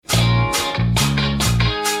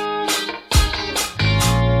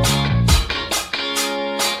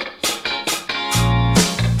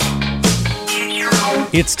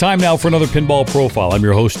It's time now for another Pinball Profile. I'm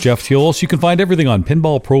your host, Jeff Teolis. You can find everything on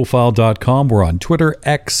pinballprofile.com. We're on Twitter,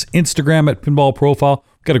 X, Instagram at Pinball Profile.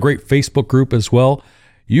 We've got a great Facebook group as well.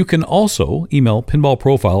 You can also email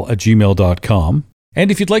pinballprofile@gmail.com.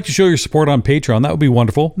 And if you'd like to show your support on Patreon, that would be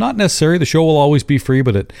wonderful. Not necessary. The show will always be free,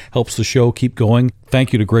 but it helps the show keep going.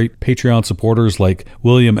 Thank you to great Patreon supporters like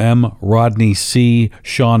William M., Rodney C.,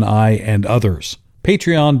 Sean I., and others.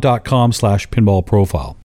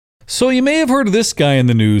 Patreon.com/pinballprofile. So you may have heard of this guy in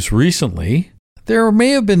the news recently. There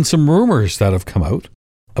may have been some rumors that have come out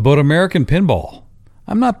about American Pinball.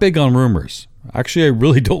 I'm not big on rumors. Actually, I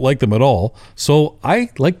really don't like them at all. So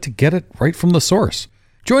I like to get it right from the source.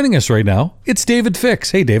 Joining us right now, it's David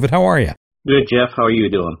Fix. Hey, David, how are you? Good, Jeff. How are you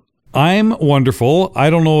doing? I'm wonderful. I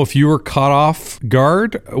don't know if you were caught off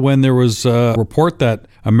guard when there was a report that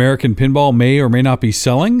American Pinball may or may not be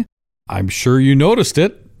selling. I'm sure you noticed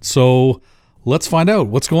it. So let's find out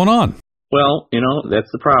what's going on. Well,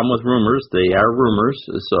 that's the problem with rumors. They are rumors.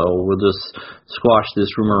 So we'll just squash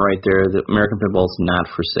this rumor right there that American Pinball is not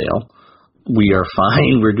for sale. We are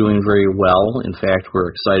fine. We're doing very well. In fact, we're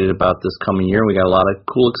excited about this coming year. We got a lot of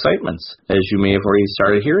cool excitements, as you may have already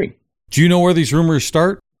started hearing. Do you know where these rumors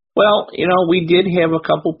start? Well, we did have a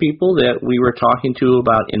couple people that we were talking to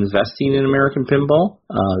about investing in American Pinball.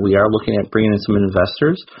 We are looking at bringing in some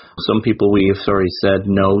investors. Some people we have already said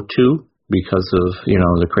no to because of,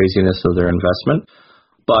 the craziness of their investment.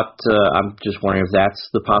 But I'm just wondering if that's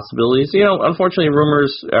the possibilities. Unfortunately,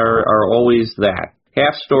 rumors are always that.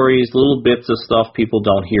 Half stories, little bits of stuff people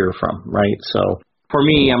don't hear from, right? So for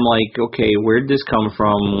me, I'm like, okay, where did this come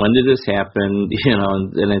from? When did this happen?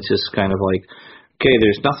 And it's just kind of like, okay,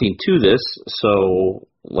 there's nothing to this, so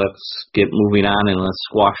let's get moving on and let's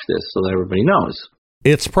squash this so that everybody knows.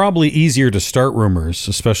 It's probably easier to start rumors,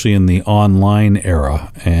 especially in the online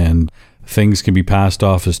era, and things can be passed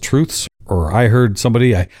off as truths. Or I heard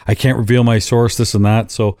somebody, I can't reveal my source, this and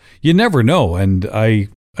that. So you never know. And I,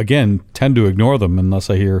 again, tend to ignore them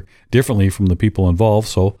unless I hear differently from the people involved.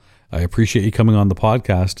 So I appreciate you coming on the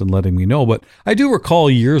podcast and letting me know. But I do recall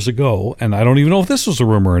years ago, and I don't even know if this was a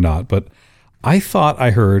rumor or not, but I thought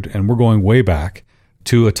I heard, and we're going way back,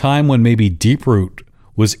 to a time when maybe Deeproot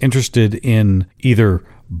was interested in either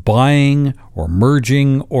buying or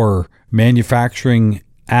merging or manufacturing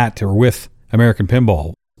at or with American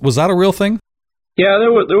Pinball. Was that a real thing? Yeah,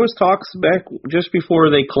 there was talks back just before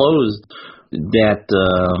they closed that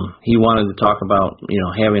he wanted to talk about,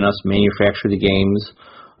 having us manufacture the games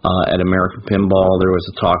at American Pinball. There was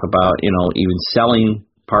a talk about, even selling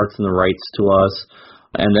parts and the rights to us.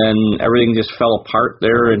 And then everything just fell apart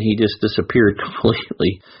there, and he just disappeared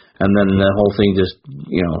completely. And then the whole thing just,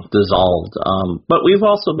 dissolved. But we've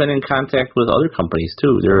also been in contact with other companies,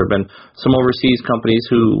 too. There have been some overseas companies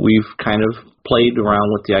who we've kind of played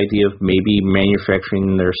around with the idea of maybe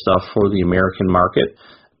manufacturing their stuff for the American market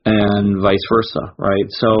and vice versa,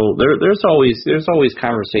 right? So there's always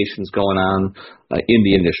conversations going on in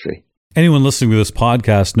the industry. Anyone listening to this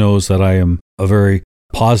podcast knows that I am a very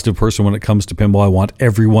positive person when it comes to pinball. I want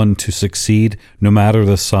everyone to succeed, no matter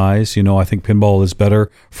the size. I think pinball is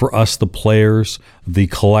better for us, the players, the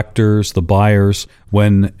collectors, the buyers,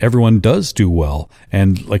 when everyone does do well.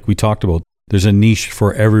 And like we talked about, there's a niche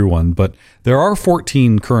for everyone. But there are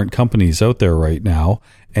 14 current companies out there right now,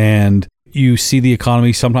 and you see the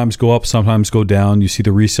economy sometimes go up, sometimes go down. You see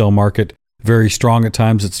the resale market very strong at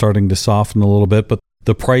times. It's starting to soften a little bit, but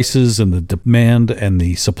the prices and the demand and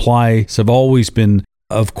the supply have always been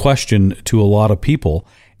of question to a lot of people.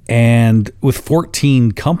 And with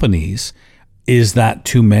 14 companies, is that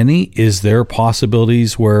too many? Is there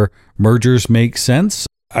possibilities where mergers make sense?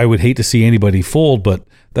 I would hate to see anybody fold, but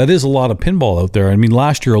that is a lot of pinball out there. I mean,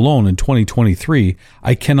 last year alone in 2023,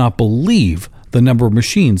 I cannot believe the number of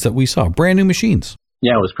machines that we saw, brand new machines.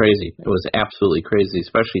 Yeah, it was crazy. It was absolutely crazy,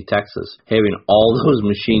 especially Texas. Having all those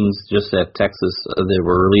machines just at Texas that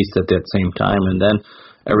were released at that same time, and then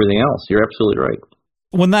everything else. You're absolutely right.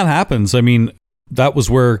 When that happens, I mean, that was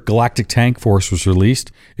where Galactic Tank Force was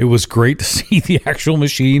released. It was great to see the actual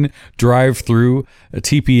machine drive through a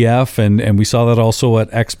TPF, and we saw that also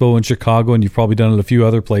at Expo in Chicago, and you've probably done it a few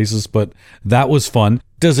other places, but that was fun.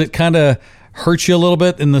 Does it kind of hurt you a little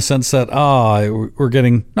bit in the sense that, we're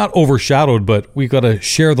getting not overshadowed, but we've got to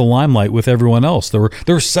share the limelight with everyone else? There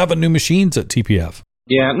were 7 new machines at TPF.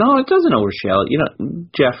 Yeah, no, it doesn't overshadow.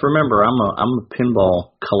 Jeff, remember, I'm a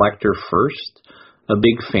pinball collector first. A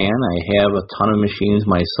big fan. I have a ton of machines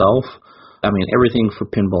myself. I mean, everything for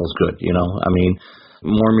pinball is good, I mean,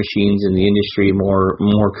 more machines in the industry,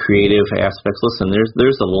 more creative aspects. Listen,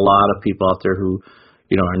 there's a lot of people out there who,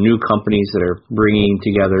 are new companies that are bringing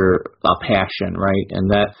together a passion, right? And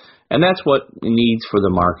that And that's what needs for the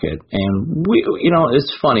market. And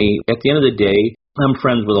it's funny. At the end of the day, I'm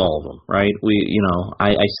friends with all of them, right?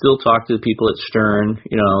 I still talk to the people at Stern.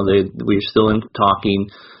 We're still in talking.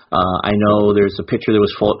 I know there's a picture that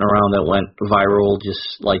was floating around that went viral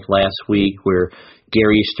just like last week where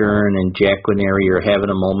Gary Stern and Jack Guarnieri are having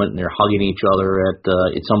a moment and they're hugging each other at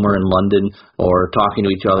somewhere in London or talking to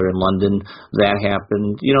each other in London. That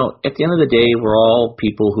happened. At the end of the day, we're all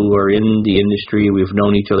people who are in the industry. We've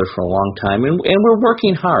known each other for a long time, and we're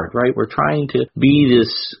working hard, right? We're trying to be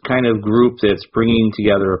this kind of group that's bringing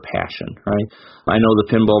together a passion, right? I know the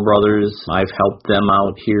Pinball Brothers. I've helped them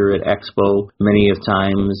out here at Expo many of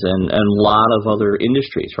times, and a lot of other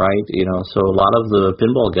industries, right? So a lot of the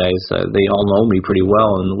pinball guys, they all know me pretty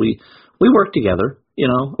well, and we work together.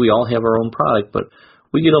 We all have our own product, but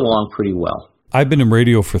we get along pretty well. I've been in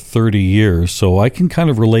radio for 30 years, so I can kind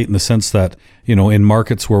of relate in the sense that, in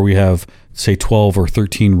markets where we have, say, 12 or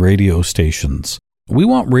 13 radio stations, we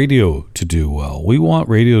want radio to do well. We want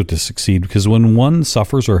radio to succeed because when one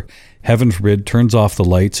suffers or, heaven forbid, turns off the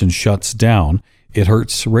lights and shuts down, it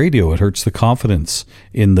hurts radio. It hurts the confidence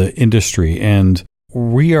in the industry. And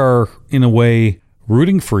we are, in a way,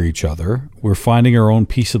 rooting for each other. We're finding our own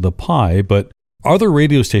piece of the pie, but other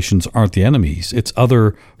radio stations aren't the enemies. It's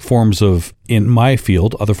other forms of, in my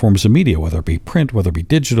field, other forms of media, whether it be print, whether it be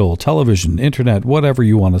digital, television, internet, whatever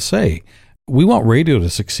you want to say. We want radio to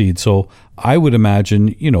succeed. So I would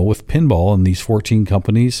imagine, with pinball and these 14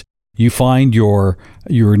 companies, you find your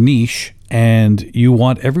niche and you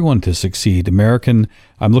want everyone to succeed.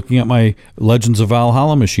 I'm looking at my Legends of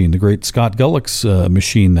Valhalla machine, the great Scott Gullick's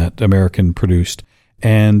machine that American produced.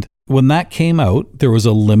 And when that came out, there was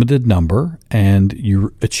a limited number and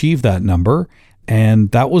you achieved that number. And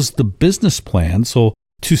that was the business plan. So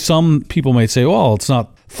to some people might say, well, it's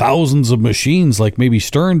not thousands of machines like maybe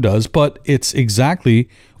Stern does, but it's exactly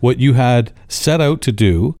what you had set out to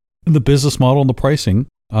do. The business model and the pricing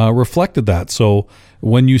reflected that. So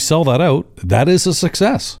when you sell that out, that is a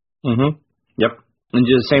success. Mm-hmm. Yep. And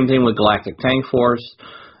do the same thing with Galactic Tank Force.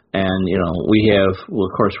 And, we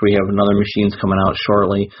have another machines coming out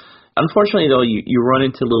shortly. Unfortunately, though, you run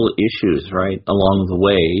into little issues, right, along the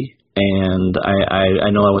way. And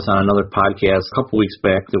I know I was on another podcast a couple weeks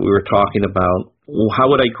back that we were talking about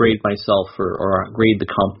how would I grade myself or grade the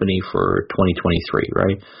company for 2023,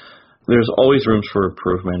 right? There's always rooms for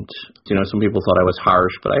improvement. Some people thought I was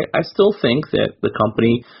harsh, but I still think that the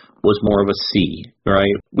company was more of a C,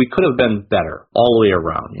 right? We could have been better all the way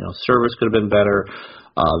around. Service could have been better.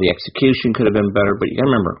 The execution could have been better. But you got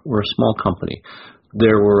to remember, we're a small company.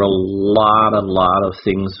 There were a lot of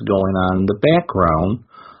things going on in the background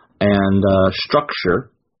and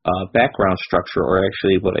background structure, or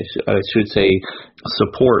actually what I should say,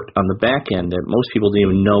 support on the back end that most people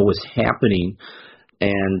didn't even know was happening.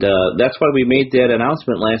 And that's why we made that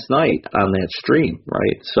announcement last night on that stream,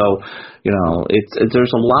 right? So,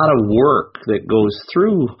 there's a lot of work that goes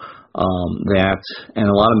through that and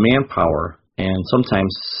a lot of manpower. And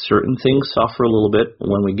sometimes certain things suffer a little bit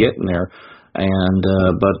when we get in there. And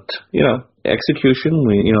but execution,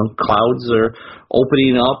 clouds are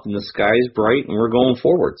opening up and the sky's bright and we're going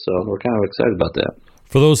forward. So we're kind of excited about that.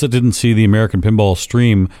 For those that didn't see the American Pinball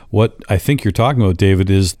stream, what I think you're talking about, David,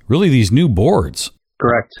 is really these new boards.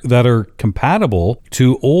 Correct. That are compatible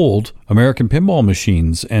to old American pinball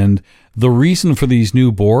machines. And the reason for these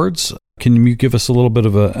new boards, can you give us a little bit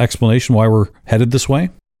of an explanation why we're headed this way?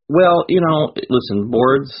 Well, listen,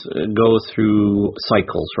 boards go through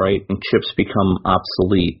cycles, right? And chips become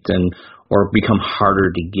obsolete or become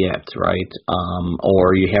harder to get, right?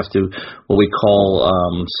 Or you have to, what we call,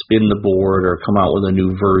 spin the board or come out with a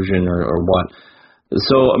new version or what.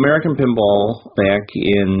 So American Pinball back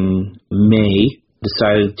in May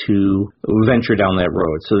decided to venture down that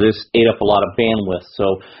road. So this ate up a lot of bandwidth.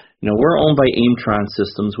 So, we're owned by Aimtron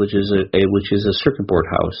Systems, which is a circuit board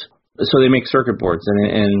house. So they make circuit boards,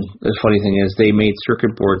 and the funny thing is they made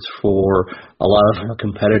circuit boards for a lot of our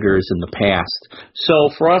competitors in the past. So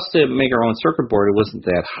for us to make our own circuit board, it wasn't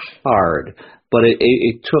that hard, but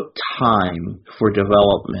it took time for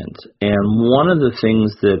development. And one of the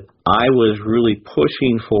things that I was really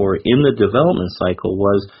pushing for in the development cycle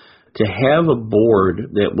was to have a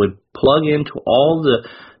board that would plug into all the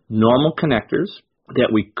normal connectors that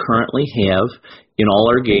we currently have in all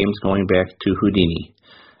our games going back to Houdini.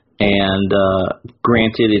 And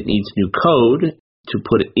granted, it needs new code to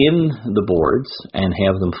put in the boards and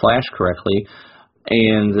have them flash correctly,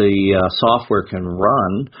 and the software can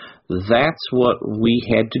run. That's what we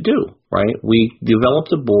had to do, right? We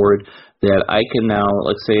developed a board that I can now,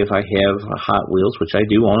 let's say if I have a Hot Wheels, which I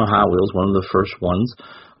do own a Hot Wheels, one of the first ones,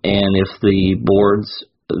 and if the boards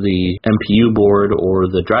the MPU board or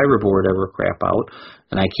the driver board ever crap out,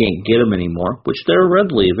 and I can't get them anymore, which they're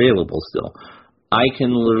readily available still, I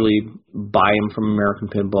can literally buy them from American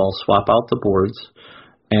Pinball, swap out the boards,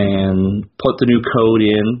 and put the new code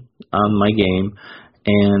in on my game,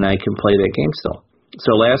 and I can play that game still.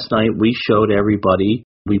 So last night we showed everybody,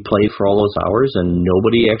 we played for all those hours, and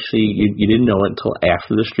nobody actually, you didn't know it until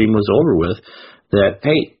after the stream was over with, that,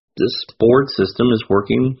 hey, this board system is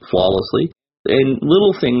working flawlessly. And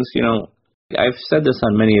little things, I've said this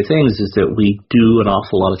on many things, is that we do an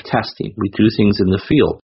awful lot of testing. We do things in the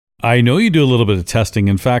field. I know you do a little bit of testing.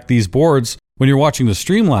 In fact, these boards, when you're watching the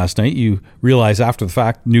stream last night, you realize after the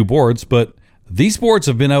fact, new boards, but these boards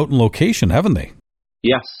have been out in location, haven't they?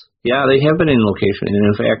 Yes. Yeah, they have been in location. And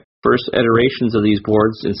in fact, first iterations of these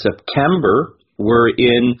boards in September were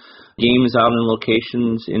in games out in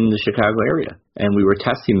locations in the Chicago area, and we were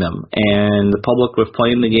testing them. And the public was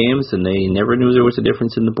playing the games, and they never knew there was a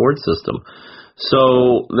difference in the board system.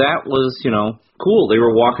 So that was, cool. They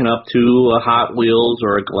were walking up to a Hot Wheels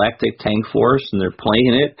or a Galactic Tank Force, and they're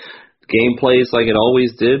playing it. The game plays like it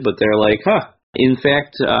always did, but they're like, huh. In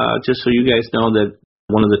fact, just so you guys know, that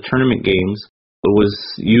one of the tournament games was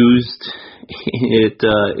used at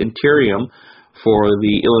Interium for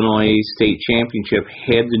the Illinois State Championship,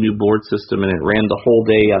 had the new board system, and it ran the whole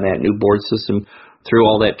day on that new board system through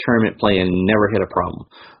all that tournament play and never had a problem.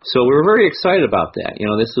 So we were very excited about that.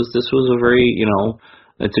 This was a very,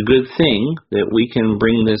 it's a good thing that we can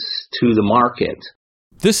bring this to the market.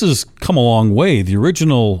 This has come a long way. The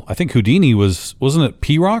original, I think Houdini wasn't it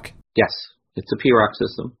P-Rock? Yes, it's a P-Rock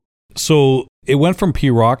system. So it went from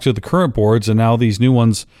P-Rock to the current boards, and now these new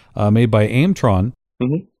ones made by Aimtron.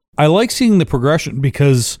 Mm-hmm. I like seeing the progression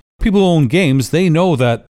because people who own games, they know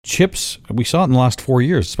that chips, we saw it in the last 4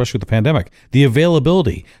 years, especially with the pandemic, the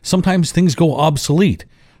availability, sometimes things go obsolete.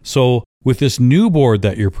 So with this new board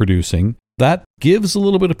that you're producing, that gives a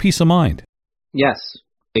little bit of peace of mind. Yes,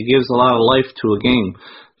 it gives a lot of life to a game.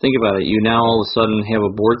 Think about it. You now all of a sudden have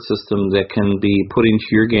a board system that can be put into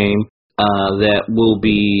your game that will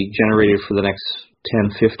be generated for the next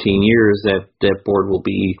 10, 15 years. That board will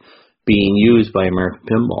be being used by American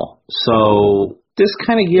Pinball. So this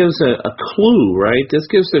kind of gives a clue, right? This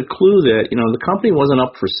gives a clue that, the company wasn't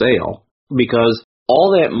up for sale, because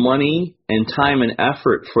all that money and time and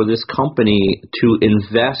effort for this company to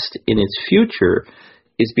invest in its future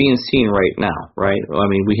is being seen right now, right? I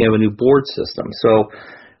mean, we have a new board system. So,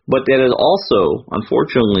 but that is also,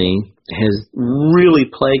 unfortunately, has really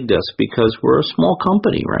plagued us because we're a small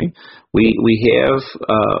company, right? We have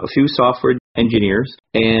a few software engineers,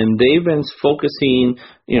 and they've been focusing,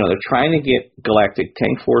 they're trying to get Galactic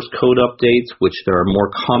Tank Force code updates, which there are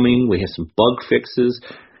more coming. We have some bug fixes,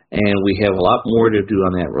 and we have a lot more to do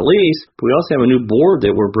on that release. But we also have a new board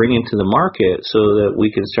that we're bringing to the market so that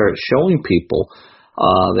we can start showing people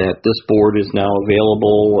that this board is now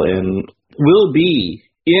available and will be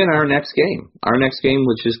in our next game. Our next game,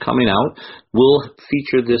 which is coming out, will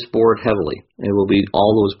feature this board heavily. It will be,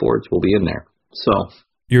 all those boards will be in there. So,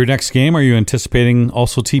 your next game, are you anticipating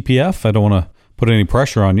also TPF? I don't want to put any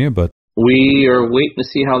pressure on you, but we are waiting to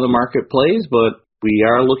see how the market plays, but we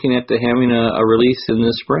are looking at having a release in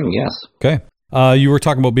the spring, yes. Okay. You were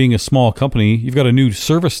talking about being a small company. You've got a new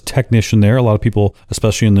service technician there. A lot of people,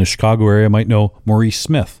 especially in the Chicago area, might know Maurice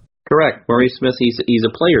Smith. Correct. Maurice Smith, he's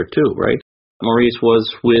a player too, right? Maurice was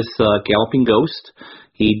with Galloping Ghost.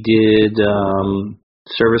 He did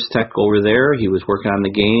service tech over there. He was working on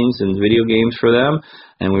the games and video games for them,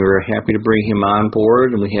 and we were happy to bring him on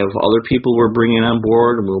board. And we have other people we're bringing on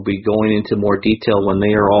board, and we'll be going into more detail when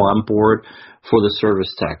they are all on board for the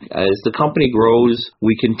service tech. As the company grows,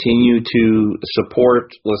 we continue to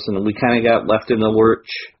support. Listen, we kind of got left in the lurch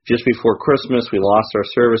just before Christmas. We lost our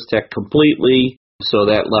service tech completely, so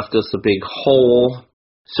that left us a big hole.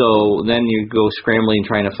 So then you go scrambling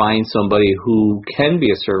trying to find somebody who can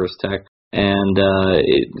be a service tech, and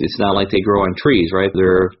it's not like they grow on trees, right?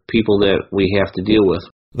 There are people that we have to deal with.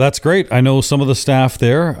 That's great. I know some of the staff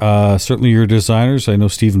there, certainly your designers. I know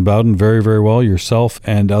Stephen Bowden very, very well, yourself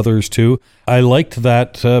and others too. I liked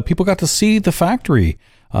that people got to see the factory.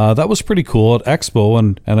 That was pretty cool at Expo,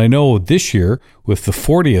 and I know this year with the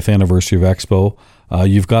 40th anniversary of Expo,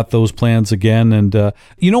 you've got those plans again. And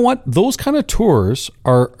you know what? Those kind of tours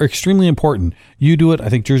are extremely important. You do it. I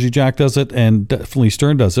think Jersey Jack does it, and definitely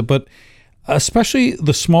Stern does it. But especially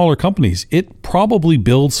the smaller companies, it probably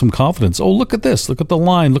builds some confidence. Oh, look at this. Look at the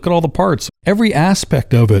line. Look at all the parts. Every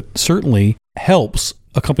aspect of it certainly helps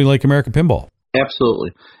a company like American Pinball. Absolutely.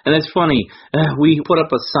 And it's funny. We put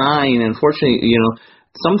up a sign. Unfortunately,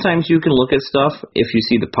 sometimes you can look at stuff if you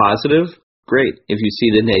see the positive, great. If you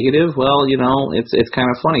see the negative, well, it's kind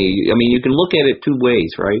of funny. I mean, you can look at it two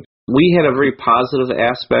ways, right? We had a very positive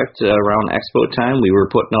aspect around Expo time. We were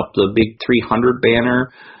putting up the big 300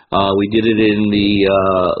 banner. We did it in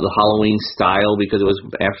the Halloween style because it was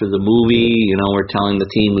after the movie. We're telling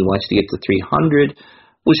the team we want you to get to 300,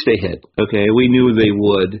 which they hit. Okay, we knew they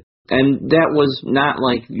would. And that was not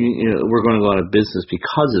like we're going to go out of business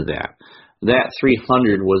because of that. That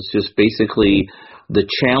 300 was just basically the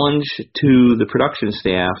challenge to the production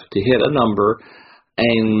staff to hit a number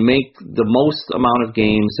and make the most amount of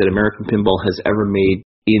games that American Pinball has ever made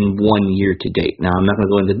in 1 year to date. Now, I'm not going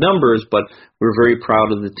to go into numbers, but we're very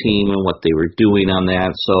proud of the team and what they were doing on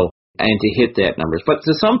that. And to hit that numbers. But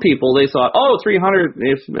to some people, they thought, 300,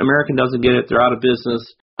 if American doesn't get it, they're out of business.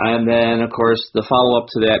 And then, of course, the follow-up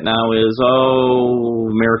to that now is,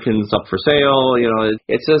 American's up for sale.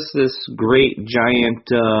 It's just this great, giant,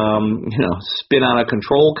 spin out of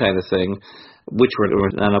control kind of thing, which we're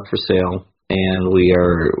not up for sale. And we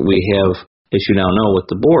have, as you now know, with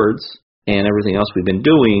the boards and everything else we've been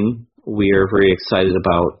doing, we are very excited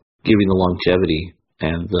about giving the longevity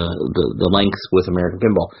and the length with American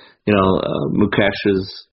Pinball. Mukesh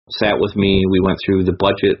has sat with me. We went through the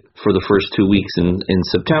budget for the first 2 weeks in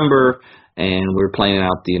September, and we're planning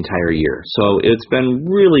out the entire year. So it's been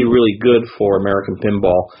really, really good for American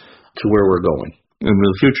Pinball to where we're going, and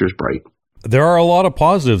the future's bright. There are a lot of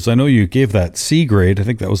positives. I know you gave that C grade. I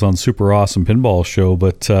think that was on Super Awesome Pinball Show,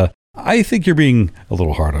 but I think you're being a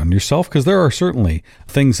little hard on yourself because there are certainly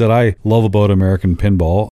things that I love about American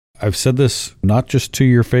Pinball. I've said this not just to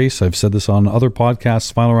your face. I've said this on other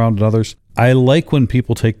podcasts, Final Round and others. I like when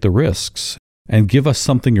people take the risks and give us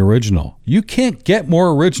something original. You can't get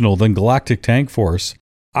more original than Galactic Tank Force.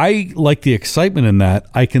 I like the excitement in that.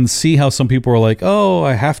 I can see how some people are like,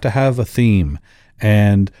 I have to have a theme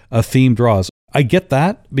and a theme draws. I get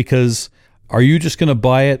that, because are you just going to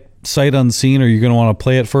buy it sight unseen, or are you going to want to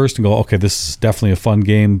play it first and go, okay, this is definitely a fun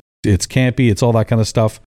game. It's campy. It's all that kind of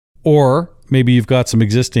stuff. Or maybe you've got some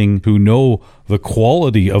existing who know the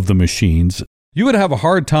quality of the machines. You would have a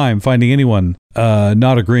hard time finding anyone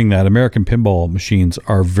not agreeing that American Pinball machines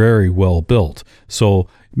are very well built. So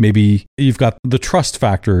maybe you've got the trust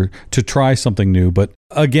factor to try something new. But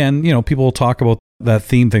again, people will talk about that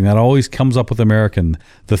theme thing that always comes up with American,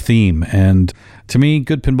 the theme. And to me,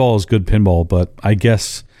 good pinball is good pinball. But I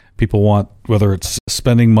guess people want, whether it's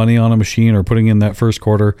spending money on a machine or putting in that first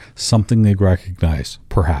quarter, something they recognize,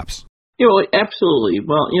 perhaps. Absolutely.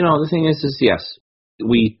 Well, the thing is yes,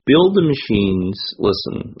 we build the machines.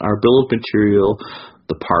 Listen, our bill of material,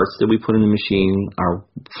 the parts that we put in the machine are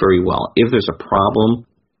very well. If there's a problem,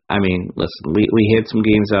 listen, we had some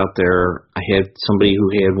games out there. I had somebody who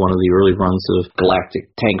had one of the early runs of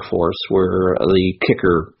Galactic Tank Force where the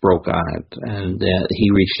kicker broke on it, and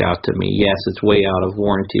he reached out to me. Yes, it's way out of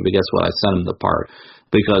warranty, but guess what? I sent him the part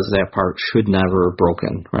because that part should never have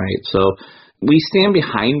broken, right? So we stand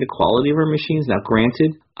behind the quality of our machines. Now,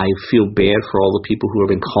 granted, I feel bad for all the people who have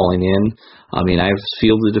been calling in. I've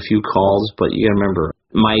fielded a few calls, but you got to remember,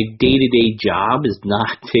 my day-to-day job is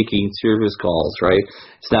not taking service calls, right?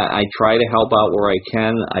 It's not. I try to help out where I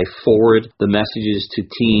can. I forward the messages to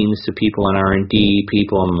teams, to people in R&D,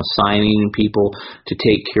 people. I'm assigning people to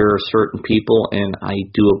take care of certain people, and I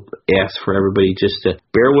do ask for everybody just to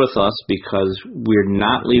bear with us because we're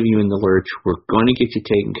not leaving you in the lurch. We're going to get you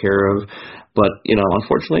taken care of. But,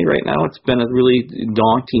 unfortunately, right now, it's been a really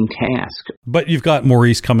daunting task. But you've got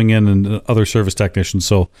Maurice coming in and other service technicians,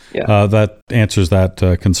 so that answers that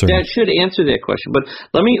concern. That should answer that question. But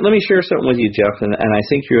let me share something with you, Jeff, and I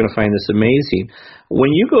think you're going to find this amazing.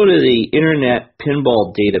 When you go to the Internet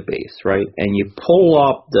Pinball Database, right, and you pull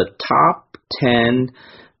up the top 10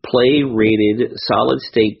 play-rated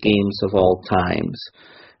solid-state games of all times,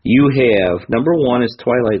 you have, number one is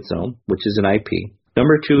Twilight Zone, which is an IP.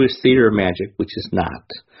 Number two is Theater of Magic, which is not.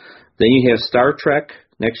 Then you have Star Trek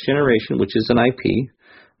Next Generation, which is an IP.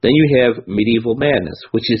 Then you have Medieval Madness,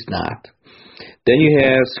 which is not. Then you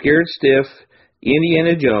have Scared Stiff,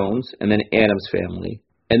 Indiana Jones, and then Addams Family.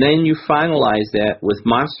 And then you finalize that with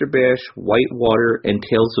Monster Bash, Whitewater, and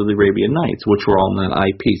Tales of the Arabian Nights, which were all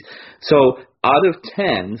non-IPs. So out of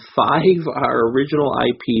 10, 5 are original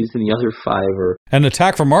IPs, and the other 5 are... And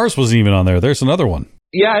Attack from Mars wasn't even on there. There's another one.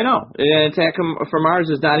 Yeah, I know. Attack from Mars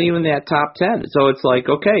is not even that top 10. So it's like,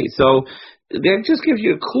 okay, so that just gives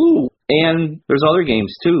you a clue. And there's other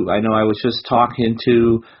games, too. I know I was just talking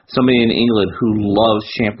to somebody in England who loves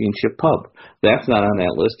Championship Pub. That's not on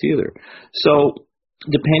that list either. So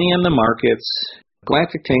depending on the markets,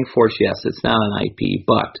 Galactic Tank Force, yes, it's not an IP,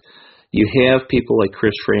 but you have people like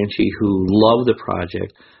Chris Franchi who love the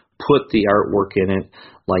project, put the artwork in it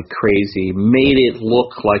like crazy, made it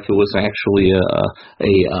look like it was actually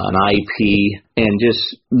an IP, and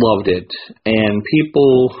just loved it. And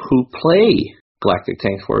people who play Galactic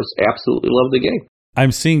Tank Force absolutely love the game.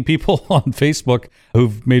 I'm seeing people on Facebook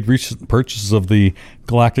who've made recent purchases of the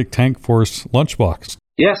Galactic Tank Force lunchbox.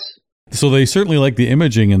 Yes. So they certainly like the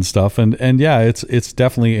imaging and stuff, and yeah, it's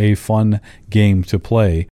definitely a fun game to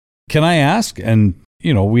play. Can I ask, and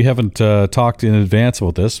we haven't talked in advance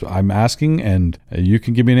about this, I'm asking, and you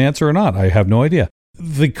can give me an answer or not, I have no idea.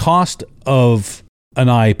 The cost of an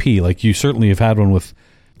IP, like you certainly have had one with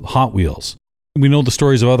Hot Wheels. We know the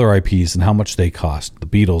stories of other IPs and how much they cost. The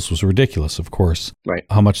Beatles was ridiculous, of course. Right.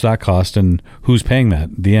 How much that cost and who's paying that?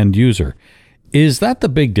 The end user. Is that the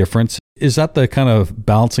big difference? Is that the kind of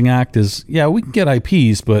balancing act? We can get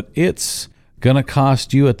IPs, but it's going to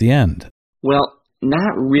cost you at the end. Well,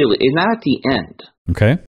 not really. It's not at the end.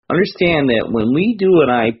 Okay. Understand that when we do an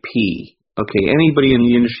IP, anybody in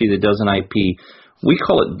the industry that does an IP, we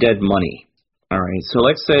call it dead money. All right. So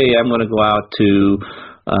let's say I'm going to go out to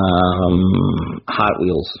Hot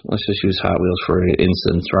Wheels. Let's just use Hot Wheels for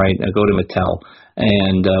instance, right? I go to Mattel,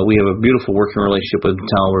 and we have a beautiful working relationship with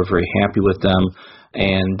Mattel. We're very happy with them.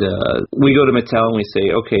 And we go to Mattel and we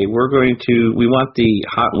say, okay, we want the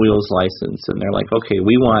Hot Wheels license. And they're like, okay,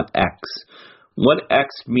 we want X. What X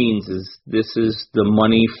means is this is the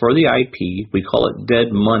money for the IP. We call it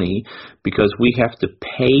dead money because we have to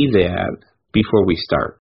pay that before we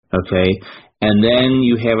start. Okay? And then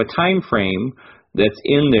you have a time frame that's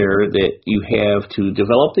in there that you have to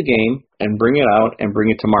develop the game and bring it out and bring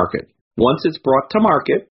it to market. Once it's brought to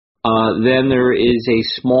market, then there is a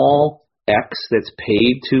small X that's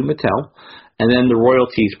paid to Mattel, and then the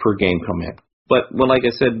royalties per game come in. But like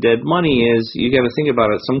I said, dead money is, you got to think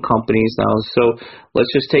about it, some companies now, so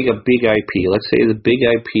let's just take a big IP. Let's say the big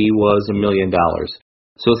IP was $1 million.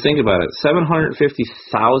 So think about it,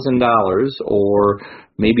 $750,000 or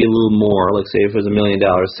maybe a little more, let's say if it was $1 million,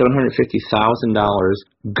 $750,000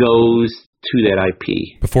 goes to that IP.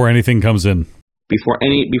 Before anything comes in. Before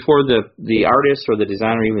the artist or the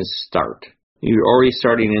designer even start. You're already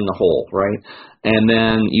starting in the hole, right? And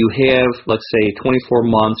then you have, let's say, 24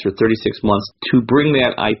 months or 36 months to bring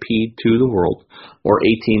that IP to the world, or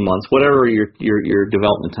 18 months, whatever your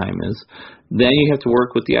development time is. Then you have to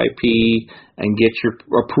work with the IP and get your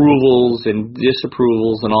approvals and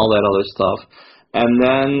disapprovals and all that other stuff. And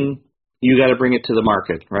then you got to bring it to the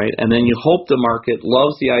market, right? And then you hope the market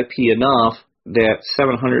loves the IP enough that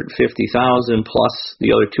 $750,000 plus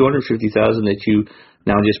the other $250,000 that you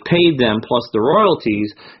now just paid them plus the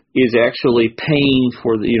royalties is actually paying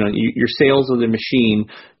for your sales of the machine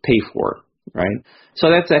pay for it, right? So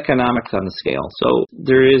that's economics on the scale. So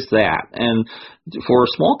there is that. And for a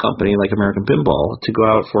small company like American Pinball to go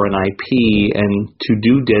out for an IP and to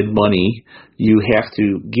do dead money, you have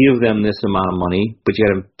to give them this amount of money, but you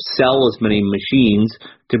got to sell as many machines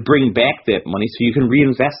to bring back that money so you can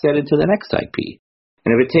reinvest that into the next IP.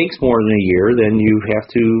 And if it takes more than a year, then you have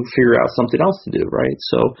to figure out something else to do, right?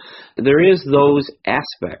 So there is those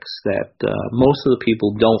aspects that most of the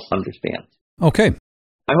people don't understand. Okay.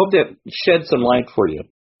 I hope that sheds some light for you.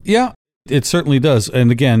 Yeah, it certainly does.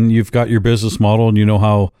 And again, you've got your business model and you know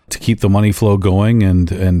how to keep the money flow going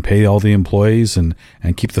and pay all the employees and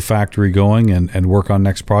keep the factory going and work on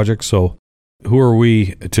next projects. So who are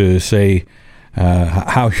we to say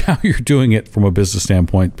how you're doing it from a business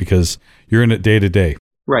standpoint, because you're in it day to day.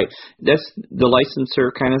 Right. That's the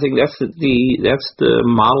licensor kind of thing. That's the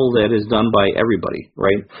model that is done by everybody,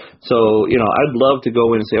 right? So, I'd love to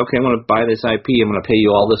go in and say, okay, I'm going to buy this IP. I'm going to pay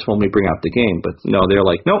you all this when we bring out the game. But no, they're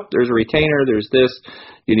like, nope, there's a retainer. There's this.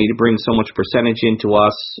 You need to bring so much percentage into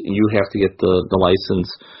us. You have to get the license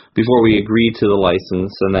before we agree to the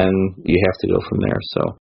license, and then you have to go from there.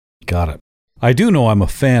 So, got it. I do know I'm a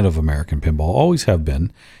fan of American Pinball, always have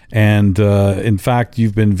been. And in fact,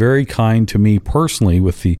 you've been very kind to me personally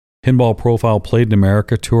with the Pinball Profile Played in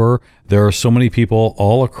America tour. There are so many people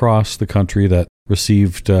all across the country that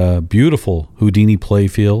received beautiful Houdini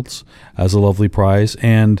playfields as a lovely prize.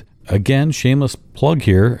 And again, shameless plug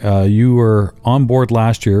here, you were on board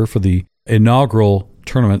last year for the inaugural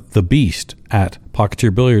tournament, The Beast, at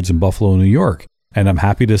Pocketeer Billiards in Buffalo, New York. And I'm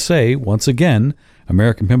happy to say, once again,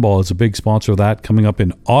 American Pinball is a big sponsor of that, coming up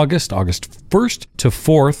in August 1st to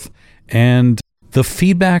 4th. And the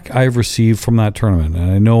feedback I've received from that tournament,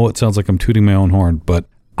 and I know it sounds like I'm tooting my own horn, but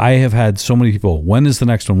I have had so many people, when is the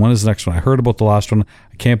next one? When is the next one? I heard about the last one.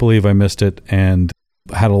 I can't believe I missed it. And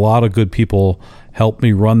had a lot of good people help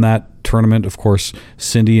me run that tournament. Of course,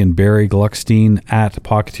 Cindy and Barry Gluckstein at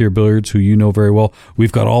Pocketeer Billiards, who you know very well.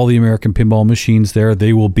 We've got all the American Pinball machines there.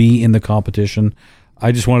 They will be in the competition.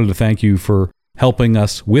 I just wanted to thank you for helping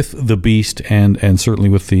us with the Beast and certainly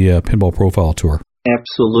with the Pinball Profile Tour.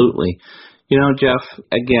 Absolutely. You know, Jeff,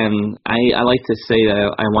 again, I like to say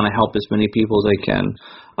that I want to help as many people as I can.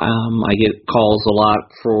 I get calls a lot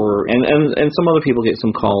and some other people get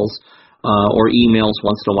some calls or emails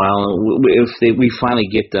once in a while. If we finally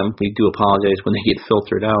get them, we do apologize when they get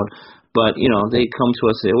filtered out. But, you know, they come to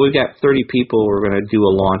us and say, we've got 30 people, we're going to do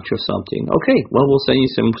a launch of something. Okay, well, we'll send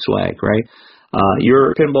you some swag, right?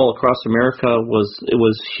 Your Pinball Across America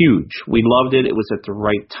was huge. We loved it. It was at the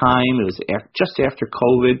right time. It was just after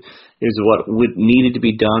COVID. It was what needed to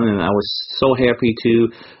be done, and I was so happy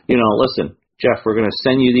to, you know, listen, Jeff, we're going to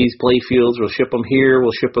send you these play fields. We'll ship them here.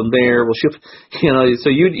 We'll ship them there. We'll ship, you know. So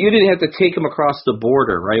you didn't have to take them across the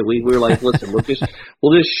border, right? We were like, listen, we'll just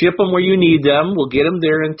ship them where you need them. We'll get them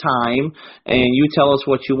there in time, and you tell us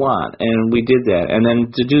what you want. And we did that. And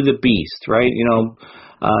then to do the Beast, right? You know,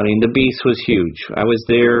 I mean, the Beast was huge. I was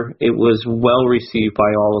there. It was well received by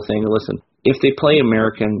all the things. Listen, if they play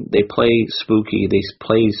American, they play Spooky, they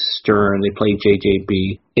play Stern, they play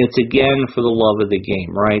JJB. It's again for the love of the game,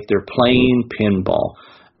 right? They're playing pinball.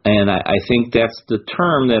 And I think that's the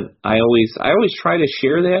term that I always try to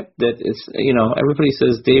share that it's, you know, everybody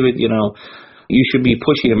says, David, you know, you should be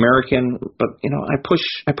pushing American, but, you know, I push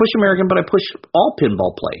American, but I push all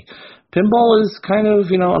pinball play. Pinball is kind of,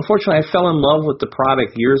 you know, unfortunately, I fell in love with the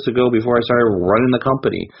product years ago before I started running the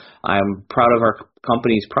company. I'm proud of our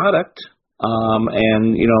company's product.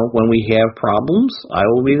 And, you know, when we have problems, I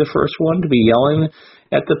will be the first one to be yelling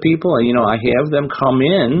at the people. And, you know, I have them come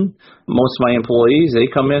in, most of my employees,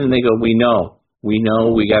 they come in and they go, we know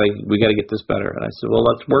we gotta get this better. And I said, well,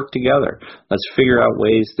 let's work together. Let's figure out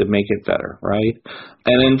ways to make it better, right?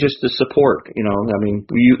 And then just the support, you know, I mean,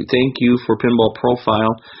 thank you for Pinball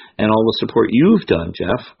Profile and all the support you've done,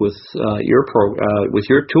 Jeff, with with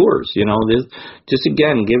your tours. You know, just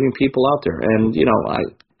again giving people out there. And you know,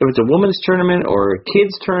 if it's a women's tournament or a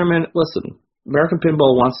kids tournament, listen, American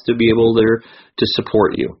Pinball wants to be able there to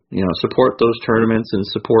support you. You know, support those tournaments and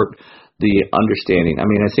support the understanding. I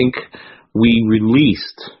mean, I think we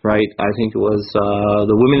released, right, I think it was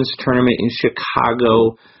the women's tournament in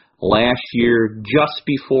Chicago last year, just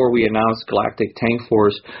before we announced Galactic Tank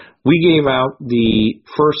Force. We gave out the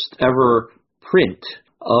first ever print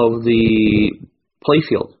of the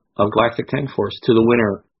playfield of Galactic Tank Force to the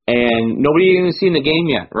winner. And nobody had even seen the game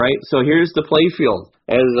yet, right? So here's the playfield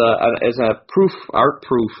as a proof, art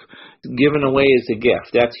proof, given away as a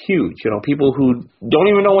gift. That's huge. You know, people who don't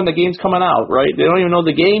even know when the game's coming out, right? They don't even know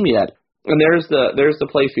the game yet. And there's the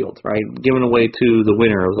playfield, right, given away to the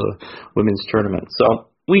winner of the women's tournament. So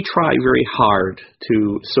we try very hard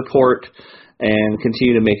to support and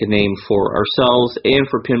continue to make a name for ourselves and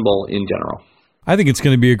for pinball in general. I think it's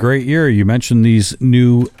going to be a great year. You mentioned these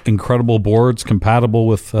new incredible boards compatible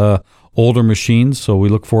with older machines, so we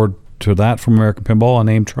look forward to that from American Pinball on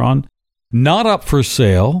Aimtron. Not up for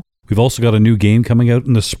sale. We've also got a new game coming out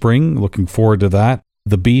in the spring. Looking forward to that.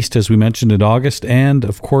 The Beast, as we mentioned, in August, and,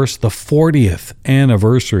 of course, the 40th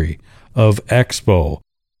anniversary of Expo.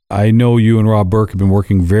 I know you and Rob Burke have been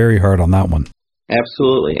working very hard on that one.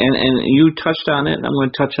 Absolutely. And you touched on it, and I'm going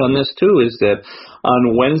to touch on this, too, is that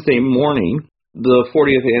on Wednesday morning, the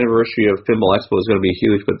 40th anniversary of Pinball Expo is going to be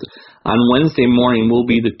huge, but on Wednesday morning will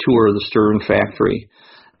be the tour of the Stern Factory.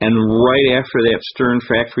 And right after that Stern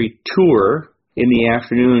Factory tour, in the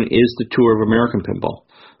afternoon, is the tour of American Pinball.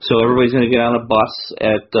 So everybody's going to get on a bus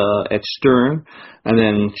at Stern and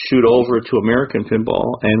then shoot over to American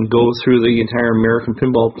Pinball and go through the entire American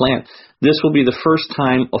Pinball plant. This will be the first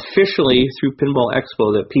time officially through Pinball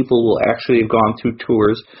Expo that people will actually have gone through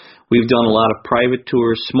tours. We've done a lot of private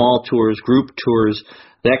tours, small tours, group tours,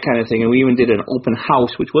 that kind of thing. And we even did an open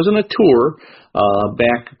house, which wasn't a tour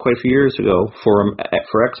back quite a few years ago for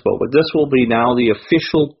Expo. But this will be now the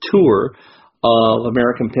official tour of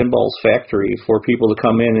American Pinball's factory for people to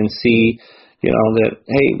come in and see, you know, that,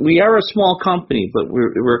 hey, we are a small company, but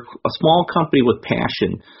we're a small company with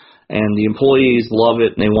passion, and the employees love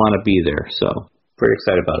it and they want to be there. So very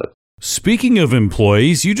excited about it. Speaking of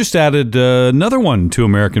employees, you just added another one to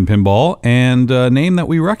American Pinball, and a name that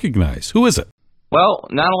we recognize. Who is it? Well,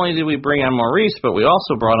 not only did we bring on Maurice, but we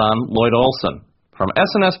also brought on Lloyd Olson from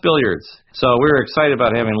S&S Billiards. So we were excited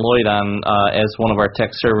about having Lloyd on as one of our tech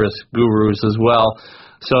service gurus as well.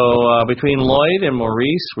 So between Lloyd and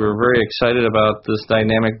Maurice, we're very excited about this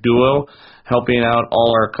dynamic duo helping out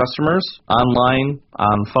all our customers online,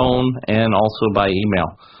 on phone, and also by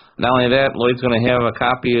email. Not only that, Lloyd's going to have a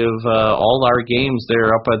copy of all our games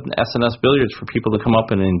there up at S&S Billiards for people to come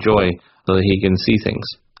up and enjoy so that he can see things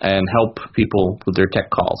and help people with their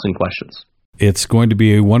tech calls and questions. It's going to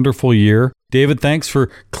be a wonderful year. David, thanks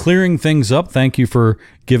for clearing things up. Thank you for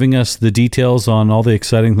giving us the details on all the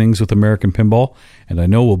exciting things with American Pinball, and I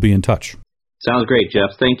know we'll be in touch. Sounds great,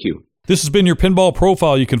 Jeff. Thank you. This has been your Pinball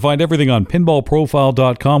Profile. You can find everything on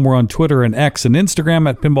pinballprofile.com. We're on Twitter and X and Instagram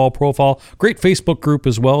at Pinball Profile. Great Facebook group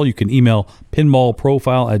as well. You can email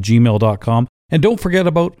pinballprofile@gmail.com. And don't forget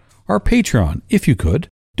about our Patreon, if you could.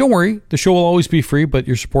 Don't worry, the show will always be free, but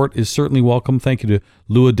your support is certainly welcome. Thank you to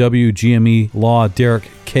Lua W., GME Law, Derek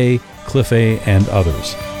K., Cliff A., and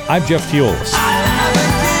others. I'm Jeff Teolis.